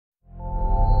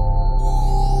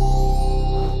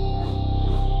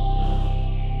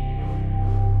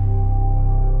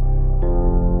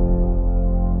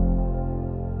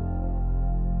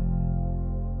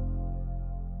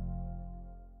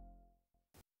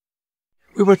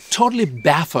We were totally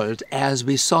baffled as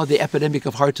we saw the epidemic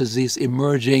of heart disease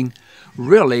emerging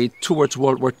really towards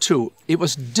World War II. It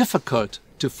was difficult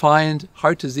to find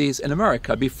heart disease in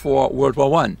America before World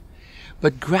War I.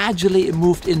 But gradually it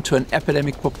moved into an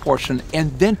epidemic proportion,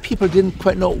 and then people didn't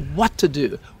quite know what to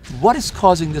do. What is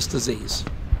causing this disease?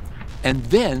 And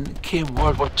then came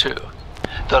World War II,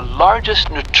 the largest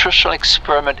nutritional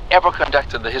experiment ever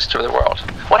conducted in the history of the world.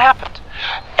 What happened?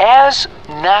 As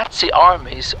Nazi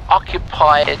armies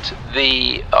occupied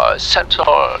the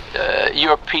Central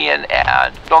European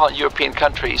and Northern European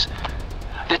countries,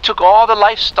 they took all the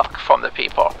livestock from the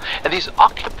people. In these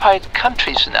occupied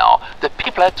countries now, the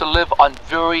people had to live on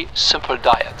very simple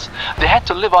diets. They had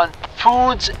to live on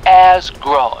foods as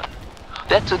grown.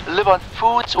 They had to live on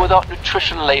foods without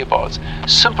nutrition labels,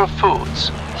 simple foods,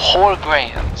 whole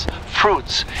grains,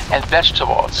 fruits and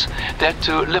vegetables. They had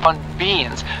to live on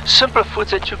beans, simple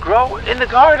foods that you grow in the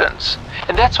gardens.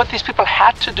 And that's what these people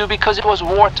had to do because it was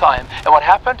wartime. And what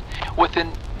happened? Within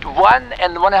 1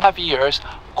 and 1.5 years,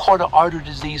 coronary artery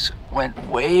disease went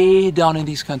way down in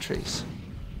these countries.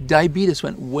 Diabetes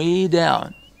went way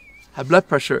down. High blood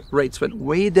pressure rates went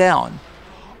way down.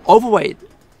 Overweight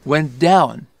went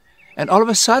down. And all of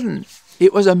a sudden,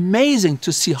 it was amazing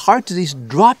to see heart disease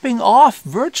dropping off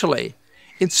virtually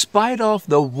in spite of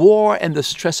the war and the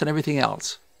stress and everything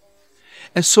else.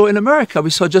 And so in America, we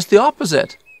saw just the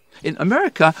opposite. In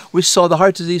America, we saw the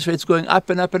heart disease rates going up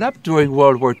and up and up during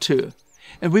World War II.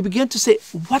 And we began to say,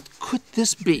 what could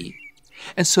this be?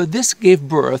 And so this gave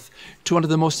birth to one of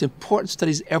the most important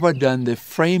studies ever done, the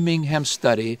Framingham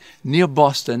study near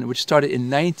Boston, which started in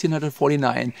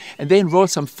 1949. And they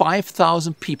enrolled some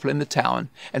 5,000 people in the town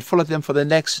and followed them for the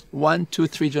next 1, 2,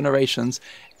 3 generations.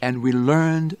 And we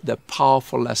learned the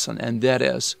powerful lesson, and that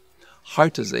is,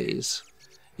 heart disease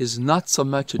is not so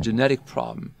much a genetic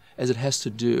problem as it has to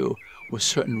do with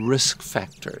certain risk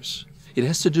factors. It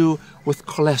has to do with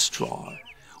cholesterol,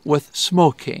 with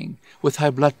smoking, with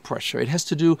high blood pressure. It has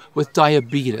to do with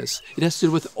diabetes. It has to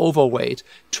do with overweight,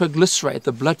 triglyceride,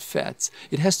 the blood fats.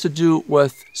 It has to do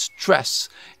with stress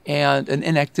and an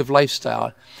inactive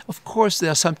lifestyle. Of course,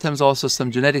 there are sometimes also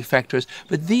some genetic factors,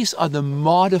 but these are the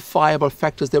modifiable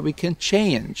factors that we can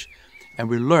change. And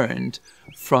we learned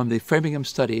from the Framingham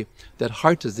study that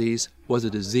heart disease was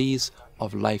a disease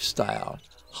of lifestyle.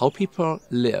 How people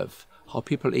live, how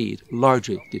people eat,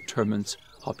 largely determines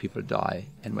how people die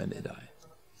and when they die.